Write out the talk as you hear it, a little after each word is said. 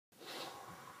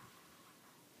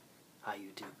Hi,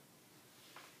 YouTube.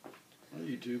 Hi,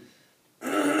 YouTube.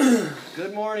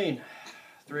 Good morning.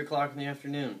 3 o'clock in the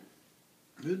afternoon.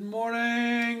 Good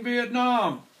morning,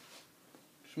 Vietnam.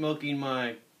 Smoking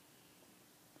my...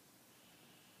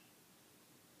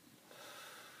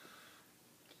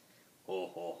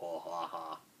 Matter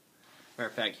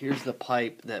of fact, here's the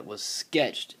pipe that was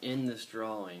sketched in this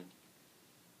drawing.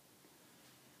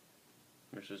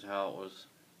 This is how it was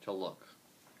to look.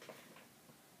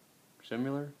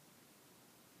 Similar?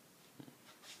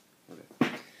 Okay.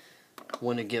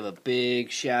 Want to give a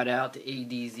big shout out to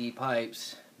ADZ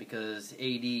Pipes because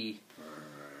AD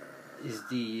is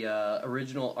the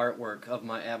original artwork of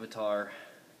my avatar.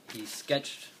 He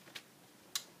sketched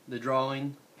the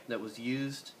drawing that was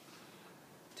used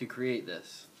to create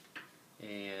this,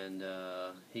 and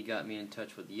he got me in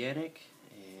touch with Yannick,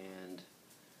 and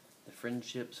the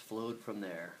friendships flowed from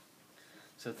there.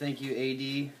 So thank you, AD.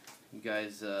 You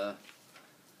guys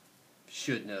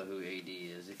should know who AD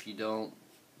is. If you don't,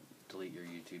 delete your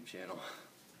YouTube channel.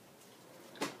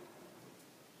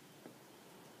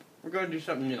 We're going to do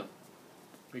something new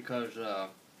because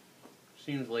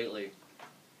seems lately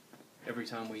every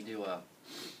time we do a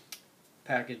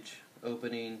package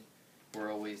opening,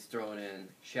 we're always throwing in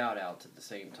shout outs at the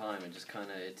same time, and just kind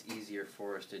of it's easier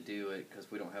for us to do it because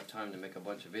we don't have time to make a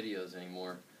bunch of videos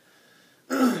anymore.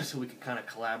 So we can kind of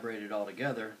collaborate it all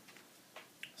together.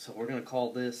 So we're going to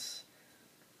call this,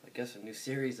 I guess, a new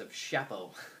series of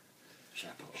SHAPO.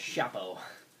 SHAPO. SHAPO.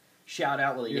 Shout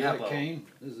out with a You yapo. like Kane?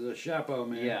 This is a SHAPO,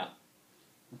 man. Yeah.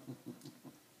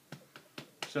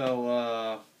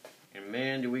 So, and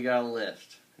man, do we got a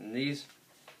list. And these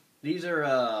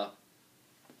are,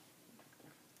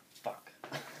 fuck.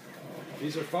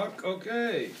 These are fuck?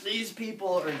 Okay. These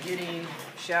people are getting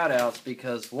shout outs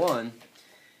because, one,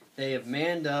 they have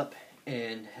manned up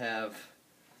and have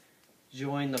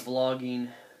joined the vlogging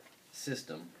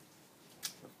system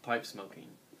of pipe smoking.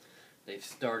 They've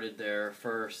started their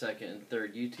first, second, and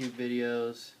third YouTube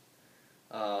videos.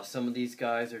 Some of these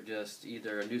guys are just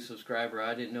either a new subscriber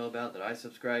I didn't know about that I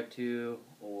subscribed to,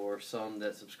 or some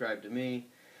that subscribed to me.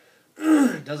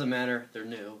 Doesn't matter, they're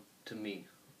new to me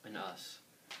and us,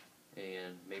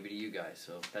 and maybe to you guys,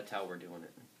 so that's how we're doing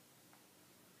it.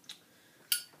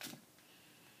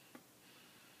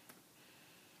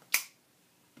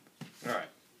 Alright,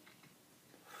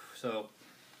 so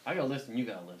I got a list and you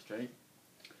got a list, right?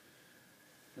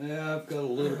 Yeah, I've got a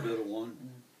little bit of one.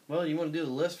 Well, you want to do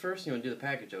the list first, or you want to do the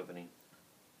package opening?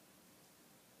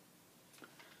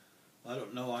 I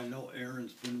don't know. I know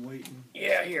Aaron's been waiting.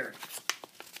 Yeah, here.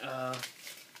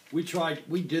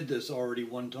 We did this already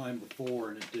one time before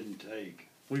and it didn't take.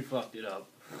 We fucked it up.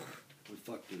 We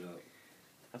fucked it up.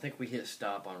 I think we hit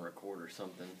stop on record or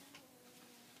something.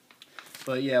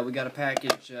 But yeah, we got a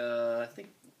package, I think,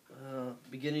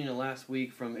 beginning of last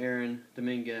week from Aaron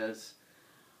Dominguez.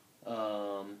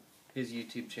 His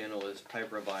YouTube channel is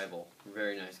Piperevival.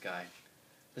 Very nice guy.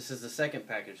 This is the second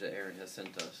package that Aaron has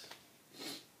sent us.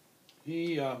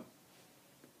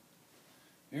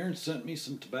 Aaron sent me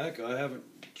some tobacco. I haven't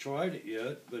tried it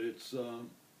yet, but it's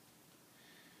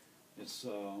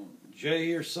Jay,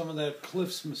 here's some of that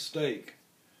Cliff's Mistake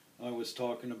I was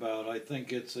talking about. I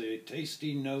think it's a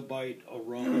tasty no-bite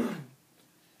aroma.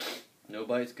 No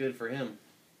bite's good for him.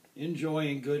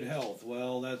 Enjoying good health.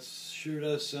 Well, that sure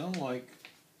does sound like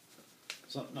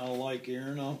something I'll like,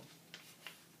 Aaron. I'll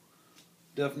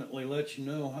definitely let you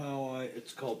know how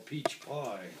it's called Peach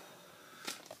Pie.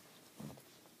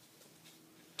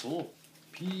 Cool.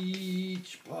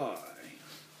 Peach Pie.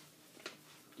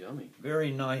 Yummy.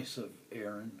 Very nice of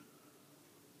Aaron.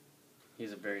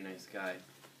 He's a very nice guy.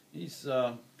 He's,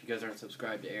 If you guys aren't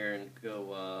subscribed to Aaron,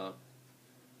 go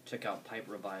check out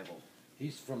Piperevival.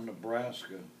 he's from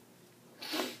Nebraska.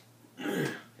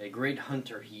 A great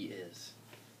hunter he is.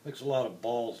 Takes a lot of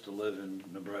balls to live in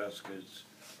Nebraska. It's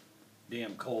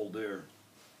damn cold there.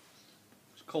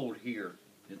 It's cold here.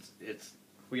 It's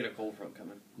We got a cold front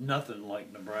coming. nothing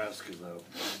like Nebraska, though.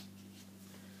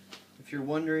 If you're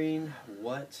wondering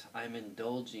what I'm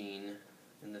indulging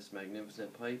in this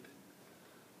magnificent pipe,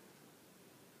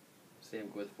 Sam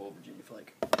Gwithful, Virginia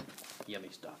Flake. Yummy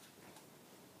stuff.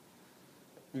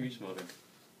 What are you smoking?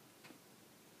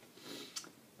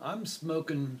 I'm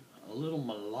smoking a little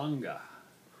malanga.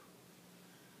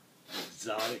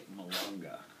 Exotic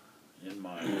malanga in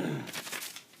my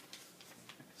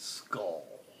skull.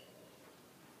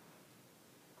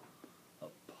 A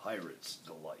pirate's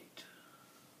delight.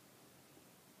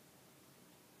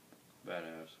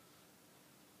 Badass.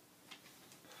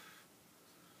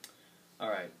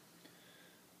 Alright.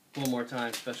 One more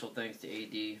time, special thanks to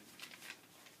AD.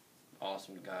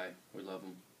 Awesome guy. We love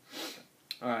him.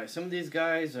 Alright, some of these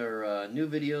guys are new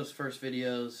videos, first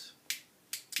videos.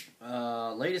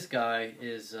 Latest guy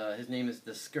is, his name is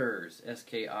The Skirs,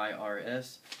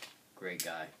 S-K-I-R-S. Great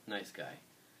guy, nice guy.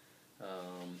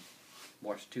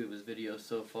 Watched 2 of his videos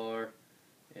so far,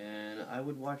 and I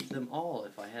would watch them all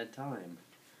if I had time.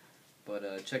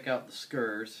 But check out The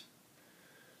Skirs.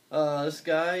 This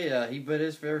guy, he put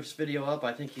his first video up.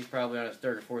 I think he's probably on his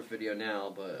 3rd or 4th video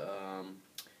now, but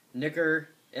Nicker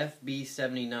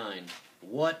FB79.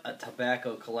 What a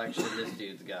tobacco collection this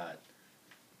dude's got.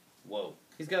 Whoa.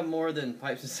 He's got more than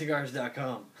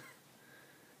pipesandcigars.com.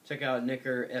 Check out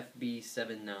Nicker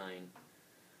FB79.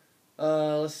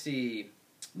 Let's see.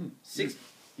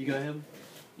 You got him?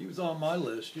 He was on my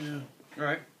list, yeah.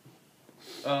 Alright.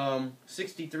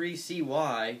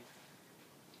 63CY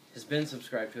has been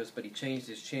subscribed to us, but he changed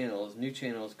his channel. His new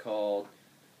channel is called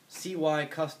CY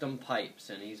Custom Pipes,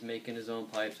 and he's making his own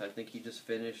pipes. I think he just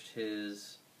finished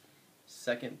his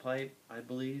 2nd pipe, I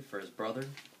believe, for his brother.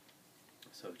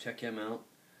 So check him out.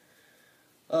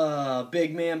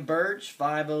 Big Man Birch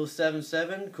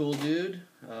 5077, cool dude.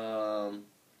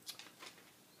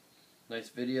 Nice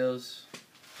videos,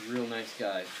 real nice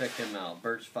guy. Check him out,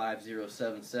 Birch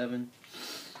 5077.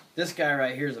 This guy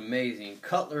right here is amazing.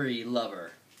 Cutlery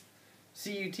Lover,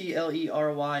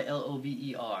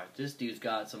 CUTLERYLOVER. This dude's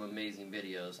got some amazing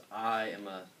videos. I am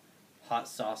a hot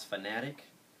sauce fanatic,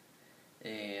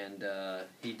 and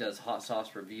he does hot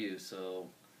sauce reviews, so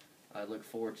I look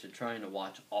forward to trying to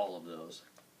watch all of those.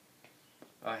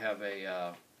 I have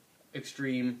a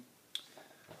extreme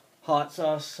hot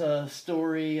sauce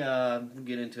story. We'll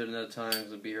get into it another time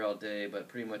because I'll be here all day, but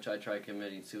pretty much I tried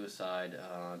committing suicide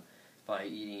by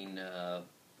eating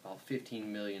all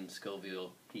 15 million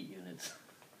Scoville heat units.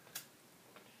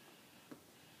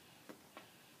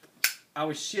 I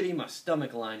was shitting my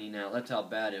stomach lining out. That's how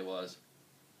bad it was.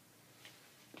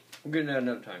 We'll get into that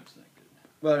another time.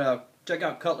 But check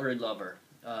out Cutlery Lover.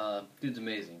 Dude's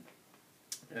amazing.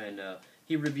 And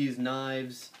he reviews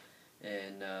knives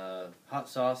and hot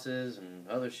sauces and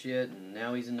other shit, and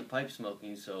now he's into pipe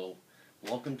smoking, so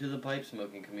welcome to the pipe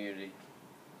smoking community.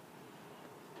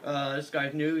 This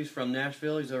guy's new. He's from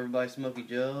Nashville. He's over by Smokey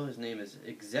Joe. His name is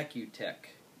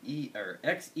Executech.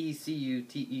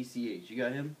 Xecutech. You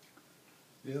got him?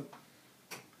 Yep.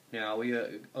 Now, we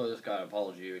owe this guy an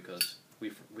apology because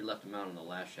we left him out in the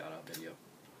last shout-out video.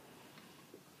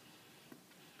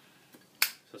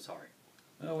 So sorry.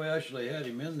 Well, we actually had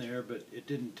him in there, but it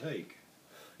didn't take.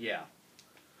 Yeah.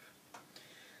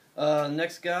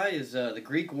 Next guy is the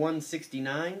Greek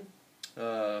 169.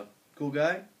 Cool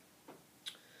guy.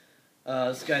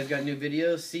 This guy's got new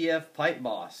videos. CF Pipe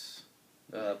Boss.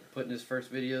 Putting his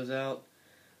first videos out.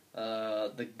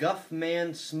 The Guff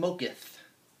Man Smoketh.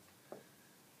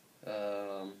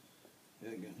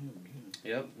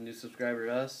 Yep, new subscriber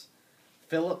to us.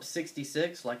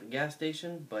 Phillips66, like the gas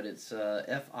station, but it's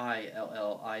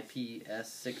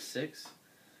FILLIPS66.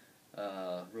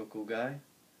 Real cool guy.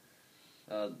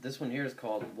 This one here is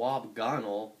called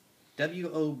Wobgonol,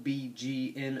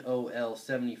 WOBGNOL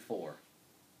 74.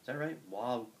 Is that right?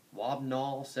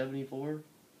 Wobnol 74?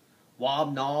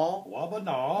 Wobnol?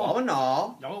 Wobbanol.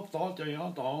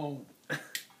 Wobbanol.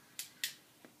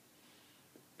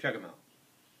 Check him out.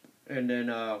 And then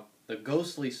the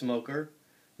Ghostly Smoker,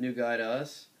 new guy to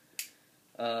us.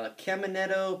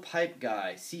 Caminetto Pipe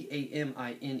Guy,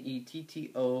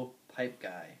 CAMINETTO Pipe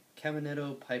Guy.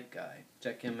 Caminetto Pipe Guy.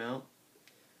 Check him out.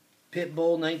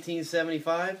 Pitbull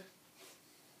 1975.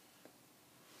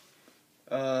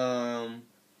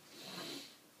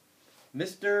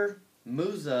 Mr.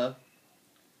 Muza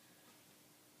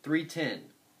 310.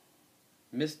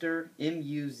 Mr.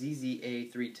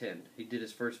 MUZZA 310. He did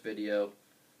his first video.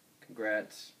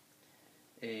 Congrats.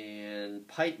 And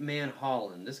Pipe Man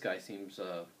Holland. This guy seems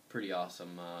pretty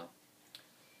awesome.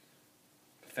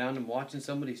 Found him watching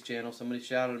somebody's channel. Somebody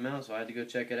shouted him out, so I had to go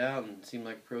check it out, and seemed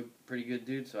like a pretty good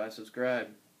dude, so I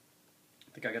subscribed.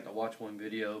 I think I got to watch one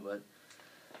video, but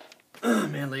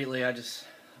man, lately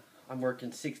I'm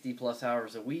working 60 plus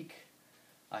hours a week.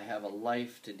 I have a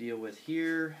life to deal with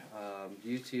here.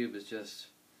 YouTube has just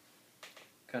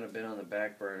kind of been on the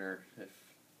back burner.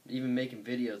 Even making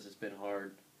videos has been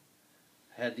hard.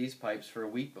 I had these pipes for a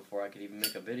week before I could even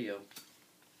make a video.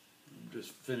 I'm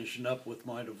just finishing up with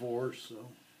my divorce, so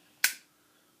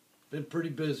been pretty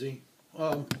busy.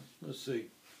 Let's see.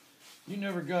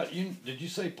 Did you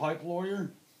say pipe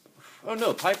lawyer? Oh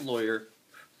no, Pipe Lawyer.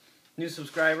 New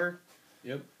subscriber.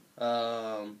 Yep.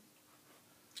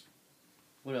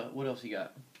 What else you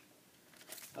got?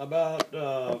 About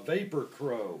Vapor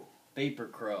Crow. Vapor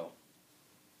Crow.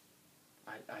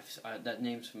 That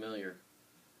name's familiar.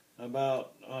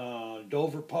 about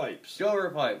Dover Pipes. Dover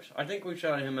Pipes. I think we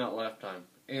shouted him out last time.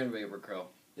 And Vapor Crow.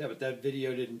 Yeah, but that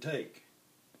video didn't take.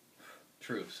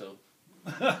 True, so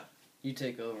you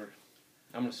take over.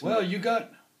 I'm gonna Well, you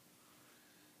got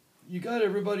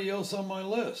everybody else on my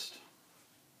list.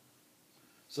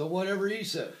 So whatever he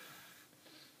said.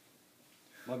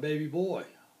 My baby boy.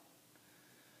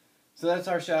 So that's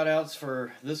our shout outs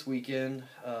for this weekend.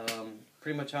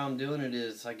 Pretty much how I'm doing it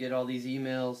is I get all these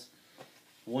emails.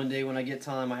 One day when I get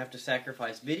time, I have to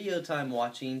sacrifice video time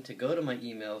watching to go to my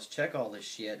emails, check all this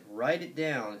shit, write it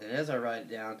down, and as I write it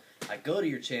down, I go to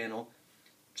your channel,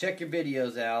 check your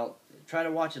videos out, try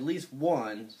to watch at least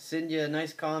one, send you a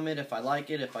nice comment if I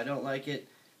like it. If I don't like it,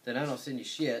 then I don't send you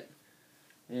shit,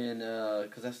 and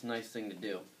because that's a nice thing to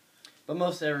do. But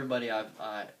most everybody I've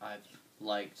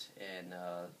liked and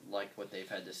liked what they've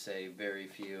had to say. Very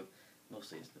few,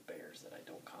 mostly it's the bears that I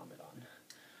don't comment on.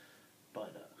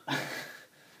 But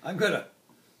I'm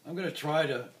gonna try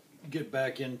to get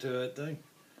back into it. I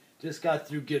just got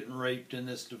through getting raped in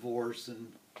this divorce,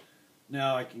 and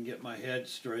now I can get my head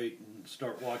straight and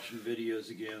start watching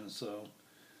videos again. So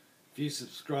if you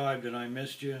subscribed and I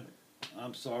missed you,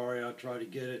 I'm sorry. I'll try to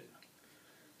get it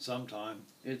sometime.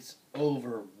 it's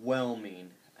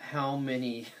overwhelming how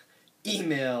many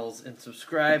emails and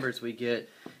subscribers we get,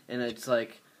 and it's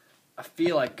like I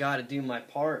feel I gotta do my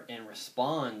part and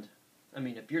respond. I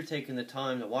mean, if you're taking the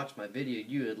time to watch my video,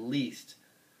 you at least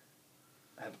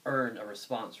have earned a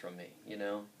response from me, you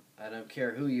know? I don't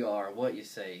care who you are, what you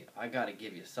say, I gotta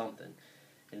give you something.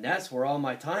 And that's where all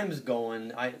my time is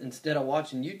going. Instead of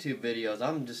watching YouTube videos,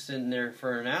 I'm just sitting there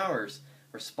for an hours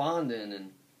responding,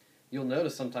 and you'll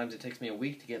notice sometimes it takes me a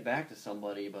week to get back to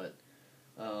somebody, but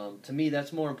to me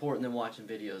that's more important than watching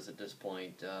videos at this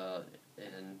point.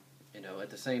 And, you know,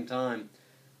 at the same time,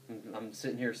 I'm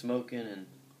sitting here smoking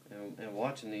and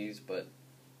watching these, but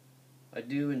I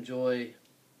do enjoy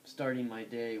starting my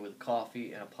day with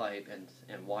coffee and a pipe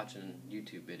and watching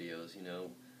YouTube videos. You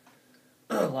know,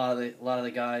 a lot of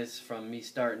the guys from me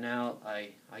starting out,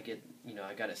 I get, you know,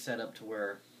 I got it set up to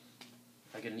where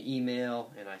I get an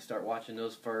email and I start watching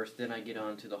those first. Then I get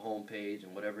onto the home page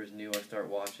and whatever's new I start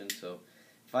watching. So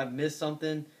if I've missed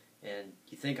something and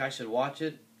you think I should watch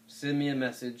it, send me a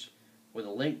message with a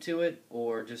link to it,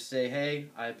 or just say, hey,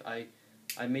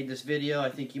 I made this video, I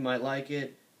think you might like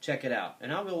it, check it out,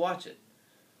 and I'll go watch it.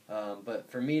 But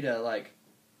for me to, like,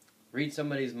 read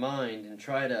somebody's mind and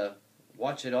try to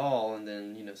watch it all, and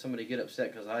then, you know, somebody get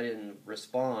upset because I didn't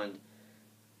respond,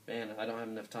 man, I don't have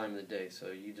enough time in the day,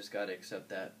 so you just got to accept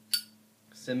that.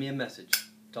 Send me a message.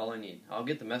 That's all I need. I'll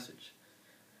get the message.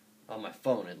 On my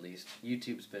phone, at least.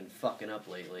 YouTube's been fucking up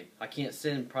lately. I can't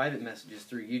send private messages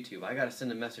through YouTube. I got to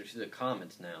send a message through the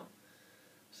comments now.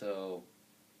 So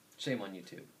shame on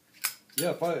YouTube.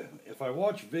 Yeah, if I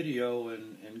watch video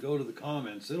and go to the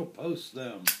comments, it'll post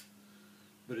them.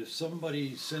 But if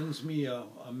somebody sends me a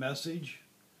message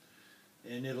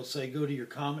and it'll say go to your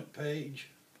comment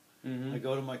page, I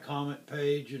go to my comment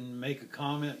page and make a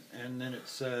comment, and then it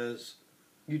says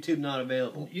YouTube not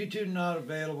available. YouTube not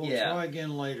available. Yeah. Try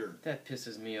again later. That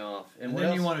pisses me off. And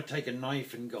then you want to take a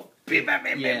knife and go, fuck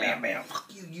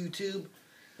you, YouTube.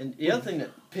 And the other thing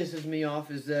that pisses me off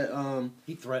is that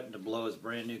he threatened to blow his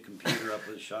brand new computer up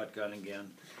with a shotgun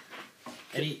again.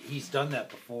 And he's done that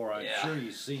before. I'm sure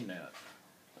you've seen that.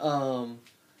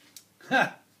 Fuck,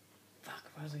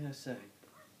 what was I gonna say?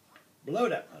 Blow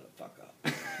that motherfucker up.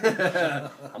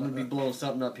 I'm gonna be blowing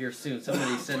something up here soon.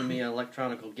 Somebody's sending me an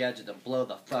electronic gadget to blow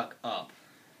the fuck up.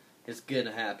 It's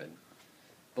gonna happen.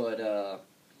 But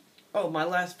my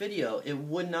last video, it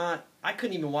would not. I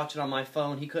couldn't even watch it on my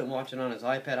phone. He couldn't watch it on his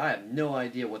iPad. I have no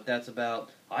idea what that's about.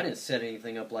 I didn't set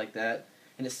anything up like that.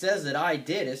 And it says that I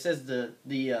did. It says the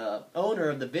owner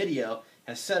of the video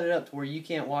has set it up to where you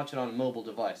can't watch it on a mobile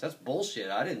device. That's bullshit.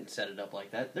 I didn't set it up like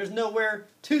that. There's nowhere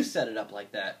to set it up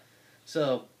like that.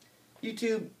 So,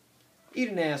 YouTube, eat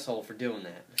an asshole for doing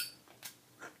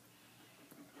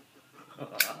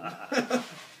that.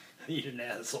 Eat an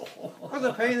asshole. What's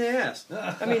a pain in the ass?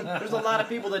 I mean, there's a lot of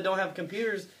people that don't have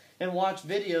computers and watch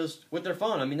videos with their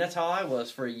phone. I mean, that's how I was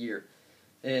for a year.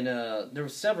 And there were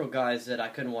several guys that I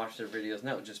couldn't watch their videos, and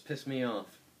that would just piss me off.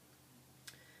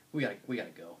 We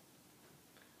gotta go.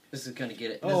 This is gonna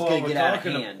get out of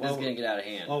hand. This is gonna get out of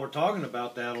hand. While we're talking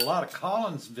about that, a lot of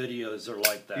Collins videos are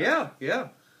like that. Yeah.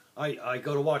 I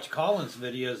go to watch Collins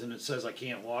videos and it says I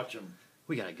can't watch them.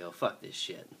 We gotta go. Fuck this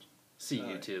shit. See you,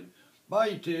 YouTube. Bye,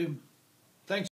 YouTube. Thanks.